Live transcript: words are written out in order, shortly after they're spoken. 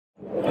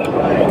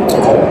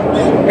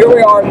Here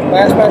we are at the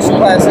Bassmaster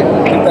Classic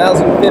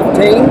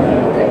 2015.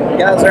 The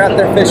guys are out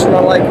there fishing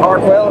on Lake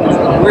Hartwell.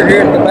 We're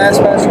here at the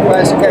Bassmaster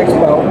Classic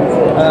Expo.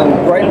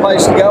 Great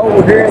place to go.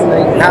 We're here in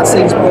the High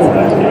Seas booth.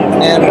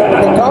 And what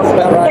we're going to talk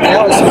about right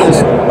now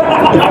is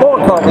the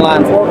fluorocarbon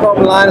line.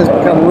 Fluorocarbon line has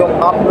become real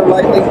popular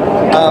lately.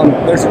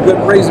 There's a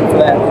good reason for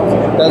that.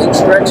 It doesn't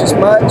stretch as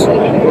much.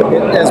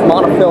 It has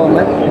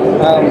monofilament.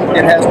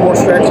 It has more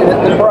stretch in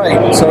it than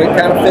braid. So it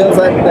kind of fills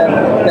that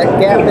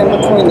gap in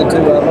between the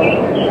two of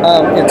them.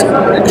 It's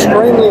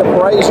extremely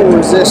abrasion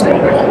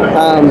resistant.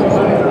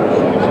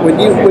 When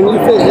you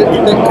fish it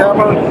thick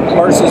cover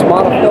versus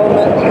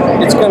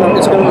monofilament, it's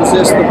gonna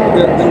resist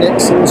the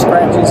nicks and the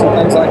scratches and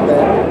things like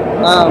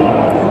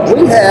that.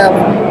 We have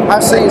High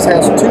Seas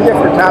has two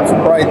different types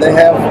of braid. They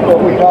have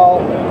what we call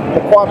the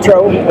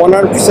Quattro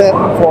 100%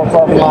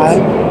 fluorocarbon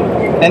line,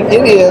 and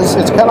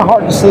it's kind of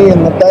hard to see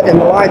in the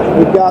light that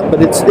we've got,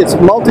 but it's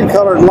a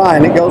multicolored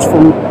line. It goes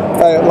from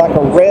like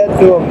a red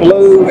to a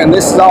blue, and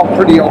this is all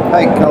pretty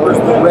opaque colors,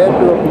 but red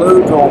to a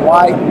blue to a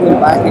white and then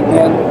back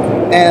again.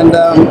 And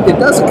it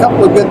does a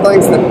couple of good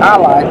things that I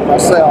like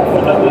myself.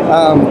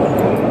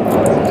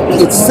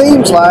 It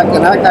seems like,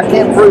 and I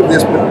can't prove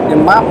this, but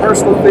in my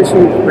personal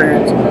fishing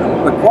experience,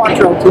 the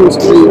Quattro tends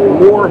to be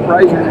more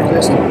abrasion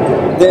resistant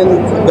than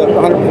the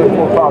 100%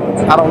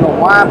 fluorocarbon. I don't know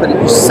why, but it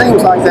just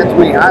seems like that to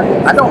me.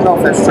 I don't know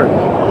if that's true.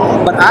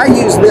 But I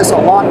use this a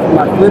lot for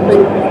my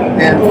flipping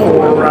and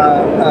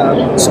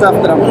for stuff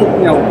that I'm,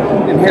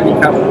 in heavy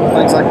cover,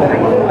 things like that.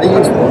 I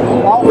use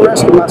all the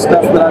rest of my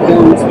stuff that I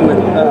do with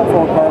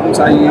fluorocarbons.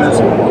 I use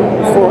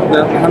for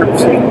the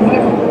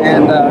 100%.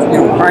 And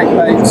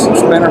crankbaits,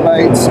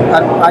 spinnerbaits.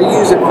 I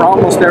use it for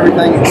almost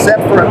everything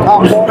except for a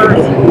top water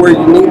where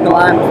you need the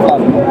line to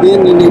float.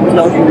 Then you need to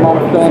go to your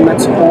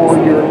monofilaments or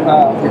your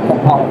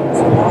components.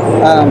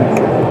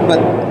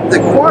 But the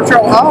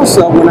Quattro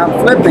also, when I'm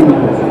flipping,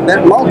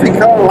 that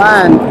multicolor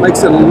line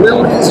makes it a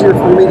little easier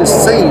for me to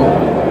see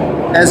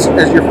as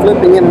you're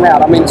flipping in and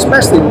out. I mean,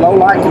 especially in low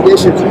light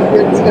conditions, you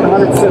get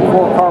 100%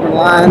 fluorocarbon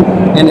line,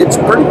 and it's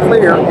pretty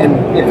clear.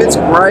 And if it's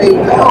gray,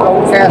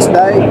 overcast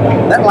day,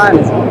 that line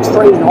is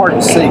extremely hard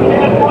to see.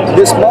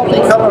 This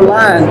multicolor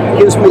line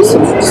gives me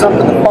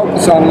something to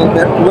focus on a little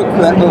bit. Look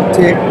for that little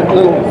tick,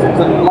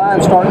 the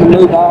line starting to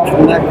move off,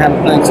 and that kind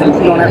of thing. So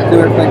you don't have to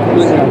do everything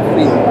completely on the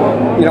feet.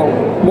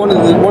 One of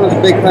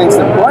the big things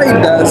that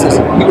braid does is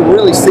you can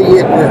really see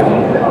it good,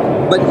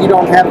 but you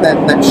don't have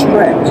that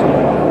stretch.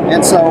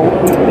 And so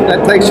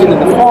that takes you to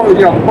the fluorocarbon.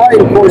 The braid,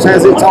 of course,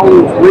 has its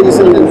own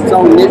reason and its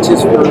own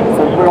niches for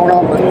going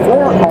on, but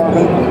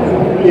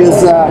fluorocarbon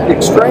is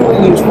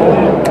extremely useful.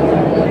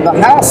 The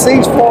High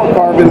Seas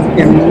fluorocarbon,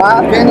 in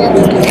my opinion,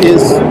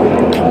 is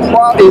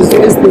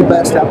the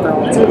best out there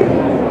on the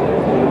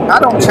market. I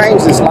don't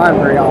change this line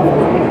very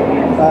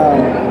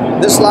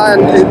often. This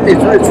line,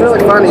 it's really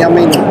funny. I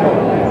mean,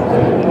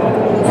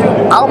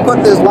 I'll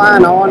put this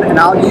line on and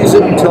I'll use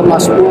it until my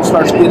spool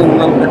starts getting a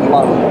little bit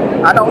low.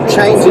 I don't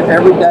change it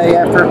every day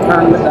after a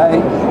tournament day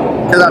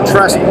because I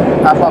trust it.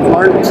 I've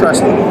learned to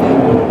trust it.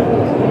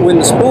 When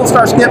the spool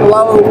starts getting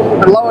low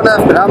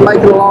enough that I'm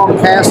making a long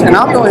cast, and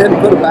I'll go ahead and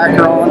put a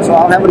backer on, so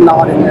I'll have a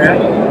knot in there,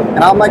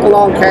 and I'll make a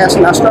long cast,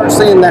 and I start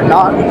seeing that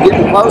knot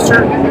getting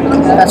closer,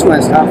 that's when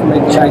it's time for me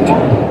to change it.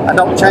 I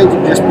don't change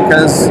it just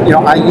because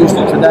I used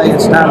it today.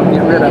 It's time to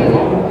get rid of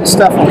it. This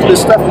stuff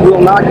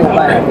will not go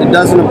bad. It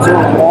doesn't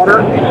absorb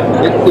water,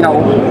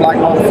 like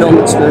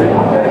monofilaments do,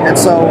 and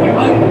so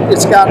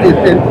it's got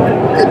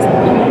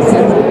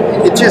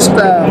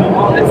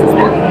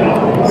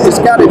it's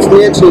got its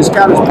niche, it's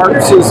got its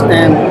purposes,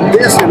 and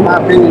this, in my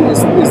opinion, is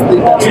the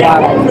best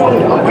line on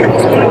the market.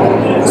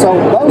 So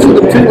those are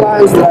the two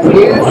lines that I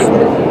use,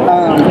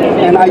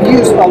 and I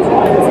use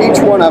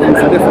each one of them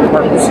for different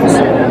purposes.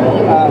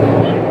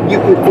 You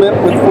can flip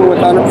with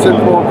 100%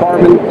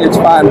 fluorocarbon, it's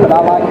fine, but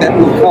I like that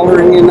little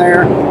coloring in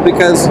there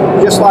because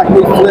just like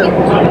we flip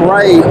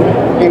braid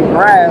in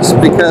grass,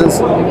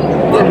 because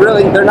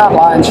they're not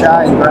line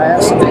shy in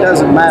grass, it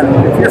doesn't matter.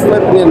 If you're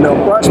flipping into a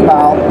brush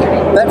pile,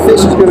 that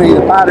fish is going to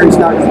either bite or he's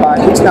not going to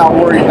bite. He's not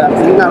worried about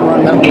it. He's not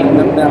running up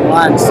and down the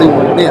line to see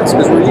what it is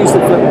because we're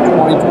usually flipping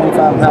 20,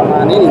 25 pound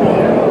line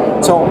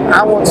anyway. So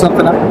I want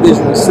something I can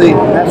visually see,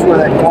 and that's where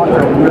that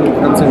Quattro really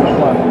comes into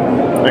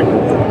play.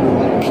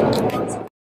 Thank you.